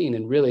 15.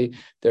 And really,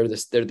 they're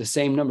the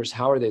same numbers.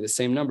 How are they the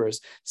same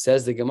numbers?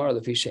 Says the Gemara,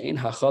 Lefi she'ein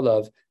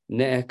hachalav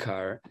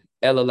ne'ekar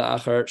ela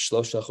la'achar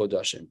shlosha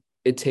chodashim.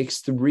 It takes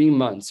 3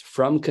 months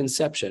from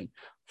conception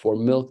for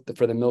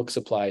the milk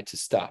supply to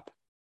stop.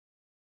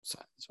 So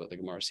that's what the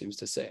Gemara seems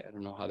to say. I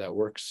don't know how that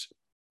works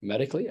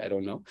medically, I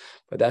don't know,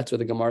 but that's what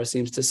the Gemara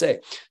seems to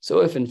say. So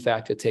if in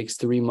fact it takes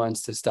 3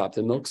 months to stop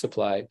the milk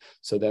supply,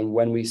 so then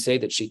when we say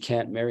that she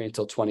can't marry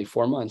until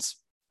 24 months,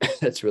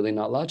 that's really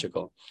not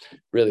logical.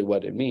 Really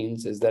what it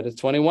means is that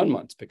it's 21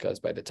 months, because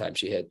by the time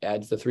she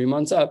adds the 3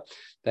 months up,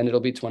 then it'll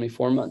be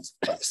 24 months.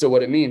 So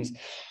what it means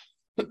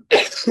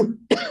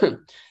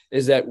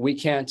is that we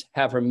can't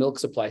have her milk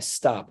supply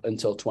stop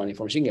until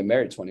 24. She can get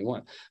married at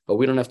 21, but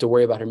we don't have to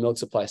worry about her milk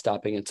supply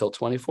stopping until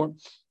 24.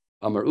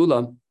 Amar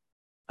Ula,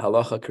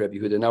 halacha Rabbi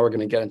Yehuda. Now we're going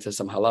to get into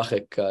some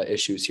halachic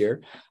issues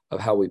here of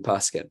how we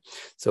paskin.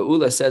 So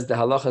Ula says the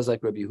halacha is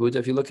like Rabbi Yehuda.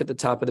 If you look at the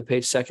top of the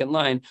page, second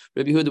line,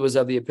 Rabbi Yehuda was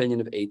of the opinion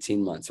of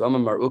 18 months. So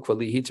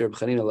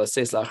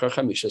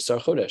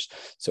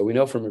we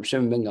know from Rabbi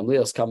Shimon ben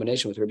Gamliel's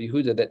combination with Rabbi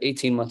Yehuda that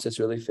 18 months is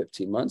really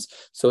 15 months.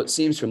 So it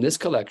seems from this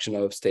collection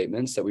of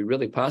statements that we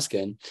really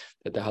paskin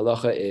that the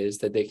halacha is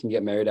that they can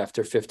get married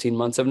after 15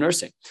 months of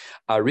nursing.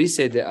 Arise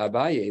de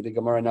Abaye, the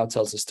Gemara now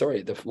tells the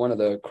story. One of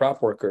the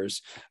crop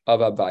workers of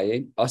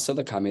Abaye, Asa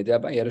Lakame de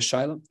Abaye, had a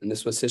shiloh, and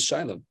this was his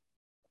shiloh.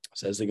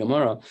 Says the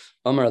Gemara,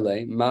 Amar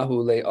le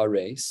Mahu le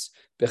Ares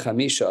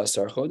Bechamisha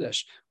Asar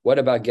Chodesh. What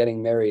about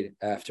getting married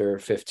after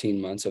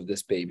 15 months of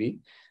this baby?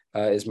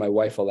 Is my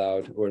wife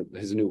allowed, or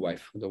his new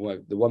wife, the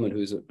woman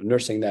who's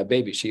nursing that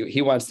baby?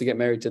 He wants to get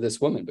married to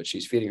this woman, but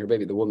she's feeding her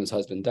baby. The woman's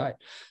husband died.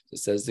 So it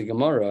says the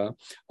Gemara,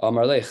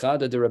 Amar le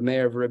Chada de Reb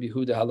Meir of Rabbi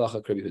Yehuda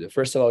halacha Rabbi Yehuda.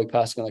 First of all, we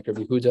pass on like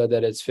Rabbi Yehuda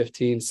that it's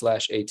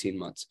 15/18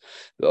 months.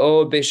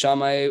 Oh, Beis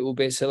Shammai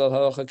Beis Hillel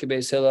halacha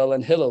Beis Hillel,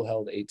 and Hillel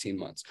held 18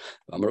 months.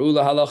 Amar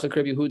Ula halacha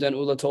Rabbi Yehuda, and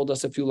Ula told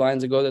us a few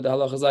lines ago that the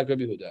halacha is like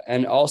Rabbi Yehuda.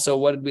 And also,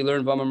 what did we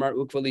learn? V'amar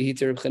ukvali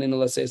hitir b'chanin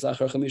l'seis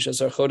lachar chamisha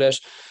sar chodesh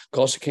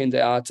kol shekein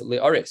de'at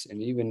le'ares.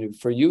 And even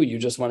for you, you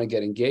just want to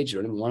get engaged, you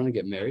don't even want to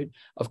get married.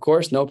 Of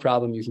course, no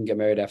problem. You can get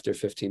married after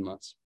 15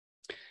 months.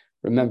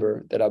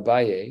 Remember that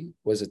Abaye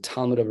was a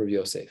Talmud of Rabbi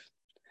Yosef.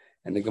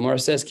 And the Gemara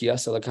says, Ki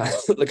yasa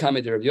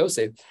l'kamei de Rabbi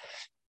Yosef.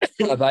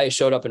 Abaye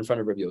showed up in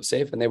front of Rabbi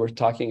Yosef, and they were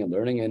talking and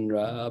learning. And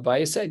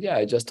Abaye said, yeah,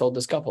 I just told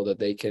this couple that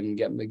they can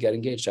get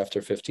engaged after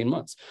 15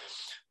 months.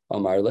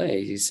 Amar le,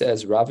 he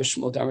says, Rav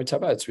Shmuel Damar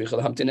Tabat, tzricha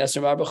l'hamtin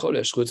esrei v'arba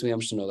chodesh, chutz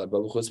miyam shenolad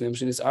bo, chutz miyam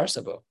shenis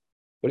arsabo.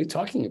 What are you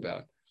talking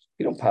about?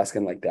 We don't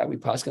paskin like that. We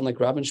paskin like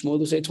Rav and Shmuel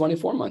who say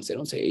 24 months. They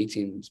don't say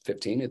 18,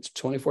 15. It's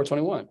 24,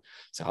 21.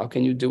 So how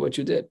can you do what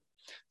you did?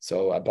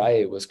 So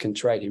Abaye was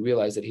contrite. He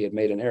realized that he had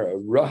made an error.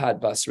 Rohad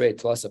basrei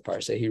tlasa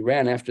parsa. He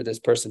ran after this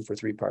person for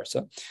 3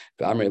 parsa.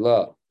 V'amrei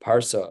la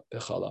parsa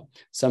b'chala.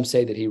 Some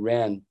say that he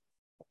ran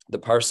the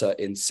parsa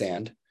in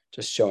sand,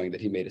 just showing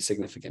that he made a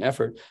significant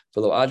effort.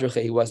 V'lo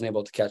adreche, he wasn't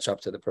able to catch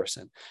up to the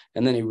person.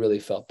 And then he really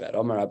felt bad.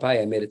 Omar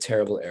Abaye, I made a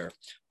terrible error.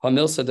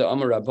 Hamilsa de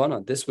Amar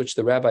Rabbanan, this which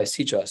the rabbis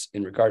teach us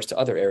in regards to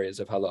other areas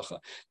of halacha,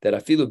 that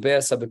afilu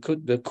be'asa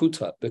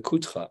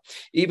bekutcha,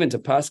 even to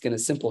paskin a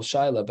simple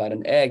shaila about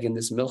an egg in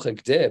this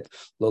milchik dip,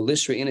 lo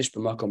lishri inish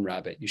b'makom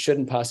rabbe. You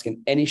shouldn't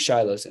paskin any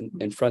shilas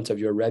in front of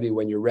your rebbe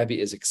when your rebbe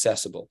is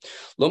accessible.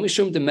 Lo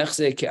mishum de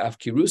mechze ke'af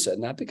kirusa,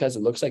 not because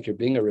it looks like you're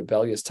being a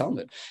rebellious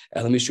Talmud.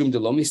 El mishum de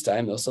lo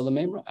mistayim milsa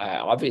lememra. I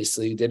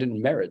obviously didn't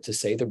merit to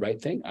say the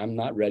right thing. I'm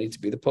not ready to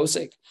be the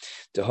posek.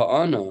 De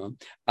ha'ana,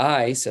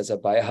 I, says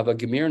Abaye, have a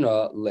gemir. I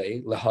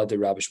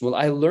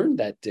learned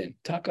that din.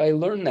 I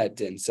learned that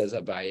din, says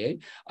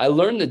Abaye. I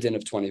learned the din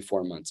of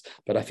 24 months.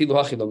 But that's a big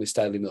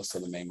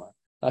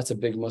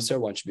musar.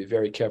 One should be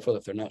very careful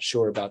if they're not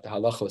sure about the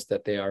halachos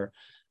that they are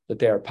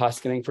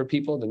paskening for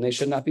people, then they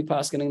should not be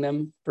paskening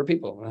them for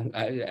people.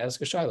 I ask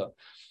a shiloh.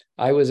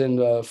 I was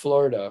in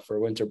Florida for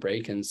winter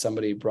break, and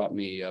somebody brought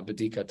me a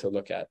badika to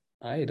look at.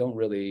 I don't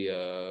really.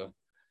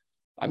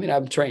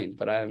 I'm trained,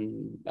 but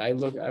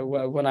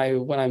when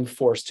I'm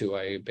forced to,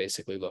 I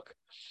basically look.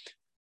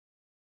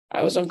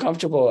 I was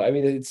uncomfortable.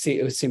 It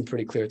seemed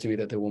pretty clear to me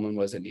that the woman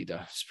was a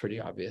nida. It's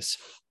pretty obvious.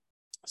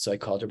 So I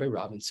called Rabbi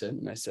Robinson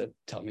and I said,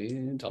 "Tell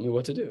me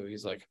what to do."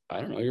 He's like, "I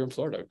don't know. You're in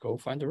Florida. Go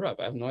find a rub.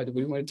 I have no idea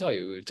what you want to tell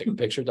you. Take a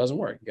picture. It doesn't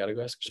work. You got to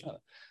go ask Shana."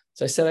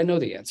 So I said, "I know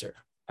the answer.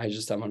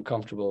 I'm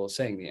uncomfortable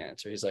saying the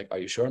answer." He's like, "Are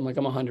you sure?" I'm like,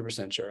 "I'm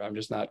 100% sure. I'm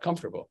just not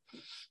comfortable."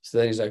 So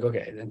then he's like,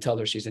 "Okay, then tell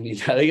her she's a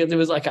nida." It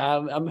was like,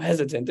 I'm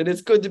hesitant. And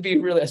it's good to be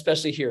really,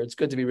 especially here, it's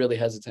good to be really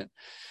hesitant.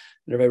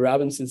 And Rabbi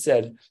Robinson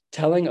said,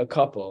 telling a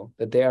couple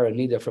that they are a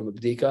nida from a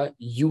bdika,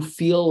 you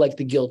feel like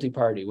the guilty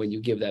party when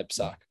you give that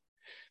psak.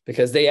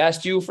 Because they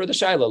asked you for the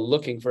shiloh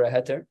looking for a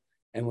heter.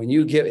 And when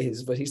you give,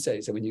 what he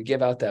said, when you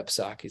give out that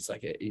psak, it's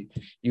like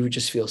you would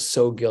just feel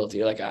so guilty.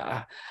 You're like,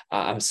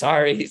 I'm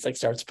sorry. He's like,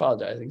 starts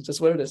apologizing. It's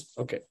just what it is.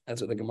 Okay,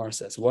 that's what the Gemara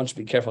says. One should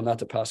be careful not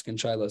to paskin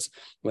shilas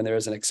when there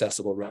is an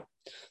accessible route.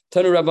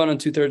 Tanu Rabbanan,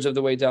 2/3 of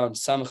the way down.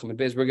 Samach Amud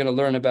Beis. We're going to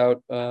learn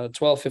about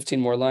 12, 15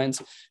 more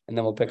lines, and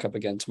then we'll pick up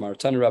again tomorrow.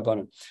 Tanu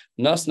Rabbanan.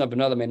 Nasna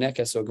benala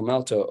menekes o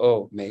gemalto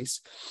o mace.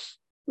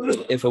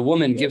 If a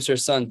woman gives her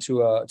son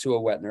to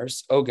a wet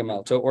nurse, o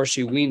gemalto, or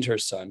she weaned her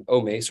son,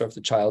 o mace, or if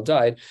the child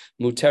died,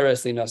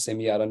 muteres linaseh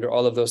miyad. Under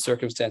all of those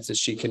circumstances,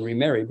 she can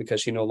remarry because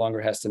she no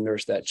longer has to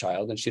nurse that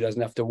child, and she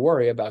doesn't have to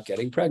worry about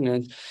getting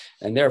pregnant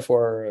and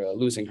therefore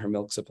losing her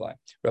milk supply.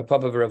 Rav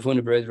Papa v'Rav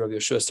Huna b'Rav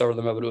Yeshua started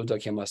them over Uda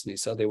kemasni.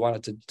 So they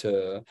wanted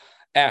to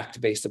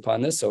act based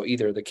upon this. So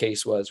either the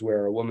case was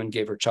where a woman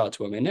gave her child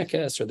to a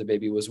menekes, or the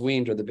baby was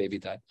weaned, or the baby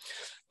died.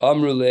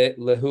 Amru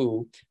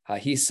lehu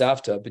hahi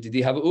savta, but did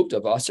he have a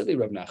upta v'asrli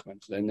Rav Nachman?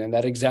 And in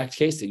that exact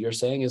case that you're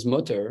saying is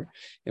mutter,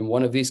 in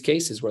one of these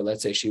cases where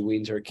let's say she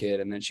weaned her kid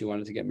and then she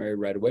wanted to get married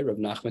right away, Rav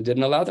Nachman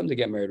didn't allow them to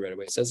get married right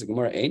away. It says the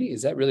Gemara, Eini,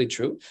 is that really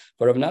true?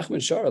 But Rav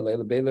Nachman shara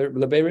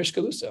lebeiresh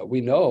kalusa.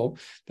 We know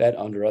that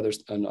under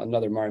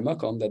another Mari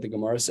Makom that the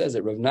Gemara says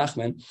that Rav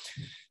Nachman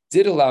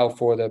did allow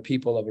for the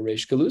people of a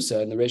Reish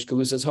Galusa and the Reish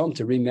Galusa's home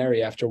to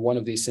remarry after one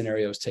of these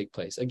scenarios take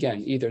place.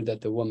 Again, either that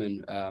the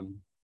woman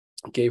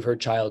gave her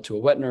child to a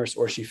wet nurse,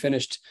 or she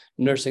finished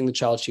nursing the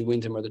child, she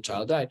weaned him, or the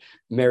child died,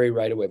 marry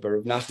right away. But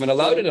Rav Nachman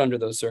allowed it under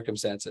those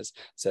circumstances.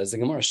 Says the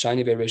Gemara,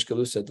 Shani Reish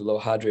Galusa de lo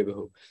hadre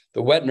behu.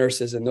 The wet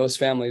nurses in those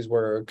families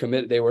were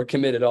committed. They were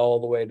committed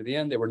all the way to the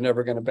end. They were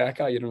never going to back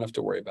out. You don't have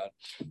to worry about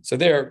it. So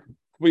there,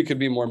 we could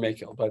be more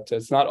makil, but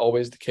it's not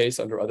always the case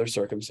under other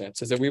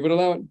circumstances that we would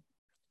allow it.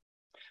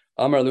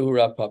 Amar luhu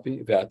Rav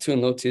Papi,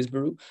 ve'atun lo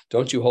tizberu.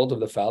 Don't you hold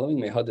of the following?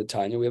 Mehad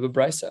Tanya, we have a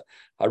brisa.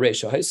 Harei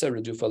shahaisa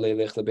redufa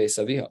leilech lebeis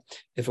aviha.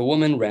 If a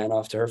woman ran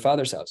off to her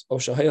father's house, o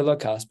shahaya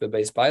lakas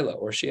bebeis baila,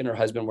 or she and her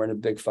husband were in a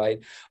big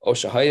fight, o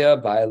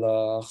shahaya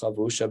baila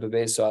chavusha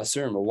bebeis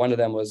asurim, or one of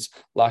them was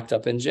locked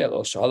up in jail,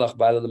 o shahalach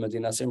baila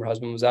lemedina asurim, her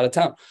husband was out of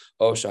town,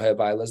 o shahaya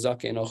baila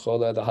zaken o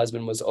chola, the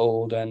husband was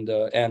old and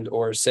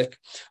or sick,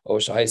 o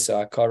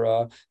shahaisa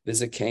akara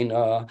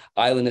vizakena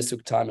island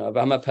isuktana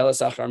v'hama pelas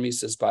achar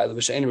misas baila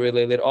v'shein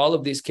related. All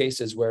of these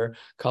cases where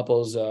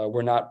couples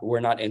were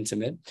not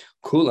intimate.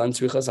 So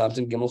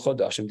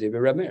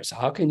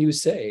how can you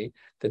say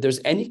that there's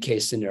any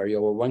case scenario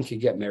where one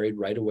could get married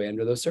right away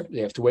under those circumstances?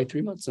 You have to wait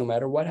 3 months, no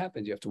matter what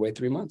happens. You have to wait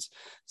 3 months.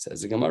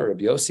 Says the Gemara,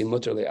 Rabbi Yossi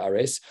muter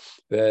le'ares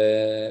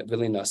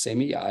v'linaseh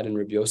miyad, and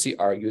Rabbi Yossi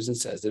argues and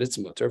says that it's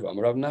muter.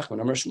 V'amar Rav Nachman,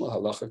 Amar Shmuel,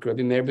 halacha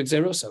Rabbi Meir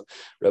b'gzeiroso.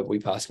 We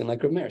paskin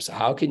like Rabbi Meir. So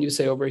how can you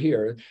say over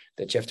here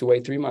that you have to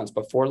wait 3 months?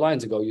 But 4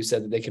 lines ago, you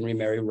said that they can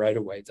remarry right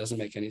away. It doesn't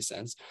make any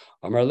sense.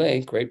 Amar Le,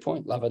 great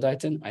point.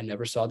 Lavadaitin, I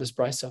never saw this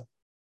brisa.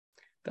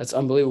 That's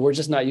unbelievable.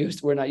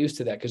 We're not used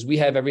to that because we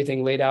have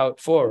everything laid out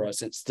for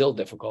us. It's still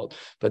difficult,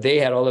 but they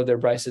had all of their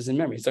brises in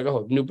memory. It's like,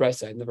 oh, new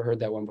brisa. I'd never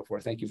heard that one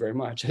before. Thank you very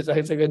much. It's like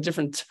a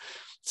different,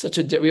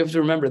 we have to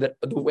remember that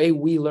the way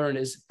we learn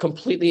is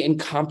completely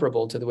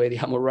incomparable to the way the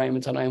Hamoraim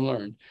and Tanaim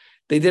learned.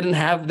 They didn't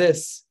have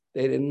this.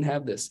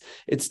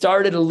 It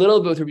started a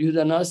little bit with Rabbi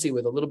Yehuda Nasi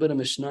with a little bit of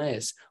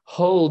Mishnayos,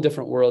 whole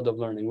different world of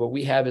learning. What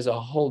we have is a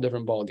whole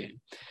different ballgame.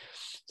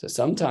 So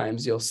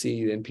sometimes you'll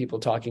see then people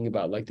talking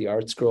about like the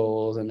art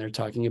scrolls, and they're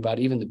talking about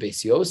even the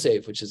Beis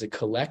Yosef, which is a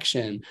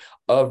collection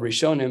of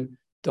Rishonim.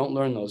 Don't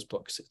learn those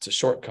books. It's a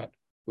shortcut.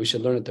 We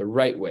should learn it the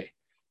right way.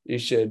 You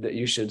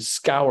should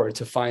scour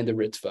to find the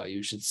Ritva.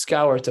 You should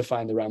scour to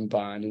find the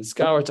Ramban and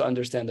scour to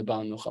understand the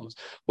Baal Milchamos.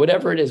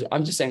 Whatever it is,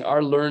 I'm just saying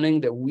our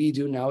learning that we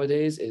do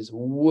nowadays is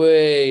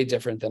way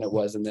different than it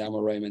was in the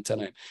Amoraim and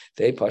Tanaim.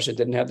 They Pasha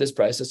didn't have this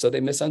price, so they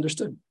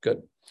misunderstood.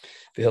 Good.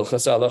 The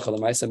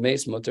halacha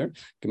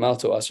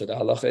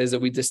is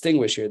that we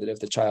distinguish here that if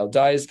the child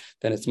dies,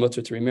 then it's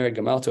mutter to remarry.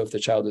 Gemalto, if the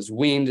child is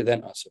weaned,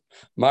 then asr.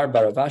 Mar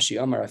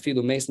baravashi amar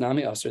afilu meis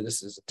nami asr.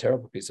 This is a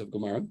terrible piece of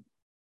Gemara.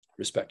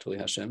 Respectfully,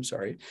 Hashem,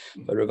 sorry.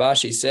 But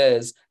Ravashi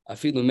says,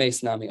 afilu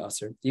meis nami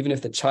asr. Even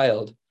if the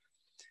child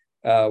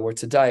were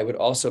to die, it would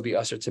also be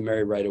asr to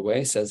marry right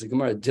away. Says the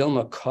Gemara,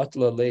 Dilma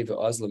katla leva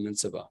azla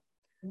mitzvah.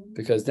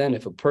 Because then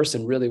if a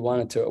woman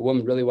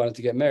really wanted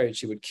to get married,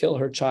 she would kill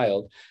her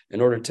child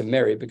in order to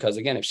marry. Because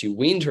again, if she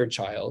weaned her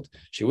child,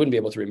 she wouldn't be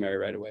able to remarry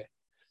right away.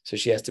 So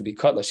she has to be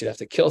katla. She'd have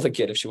to kill the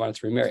kid if she wanted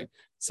to remarry.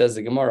 Says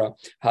the Gemara,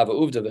 Hava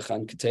uvda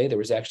v'chan kate. There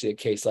was actually a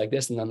case like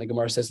this, and then the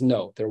Gemara says,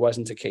 no, there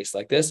wasn't a case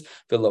like this.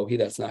 Velohi,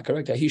 that's not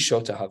correct. He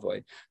shota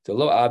havoy.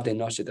 Lo avde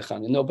noshe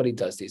dechan. Nobody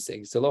does these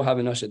things. Lo have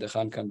noshe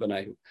dechan kan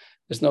banayu.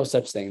 There's no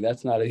such thing.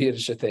 That's not a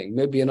Yiddish thing.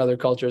 Maybe in other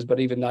cultures, but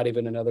not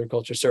even in other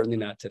cultures, certainly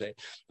not today.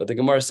 But the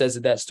Gemara says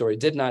that story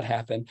did not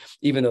happen,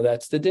 even though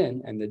that's the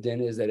din. And the din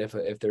is that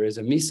if there is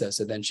a misa,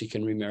 so then she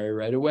can remarry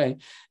right away.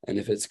 And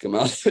if it's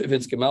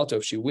gemalto,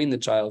 if she weaned the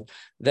child,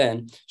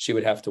 then she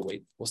would have to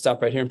wait. We'll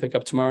stop right here and pick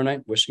up tomorrow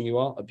night. Wishing you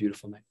all a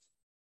beautiful night.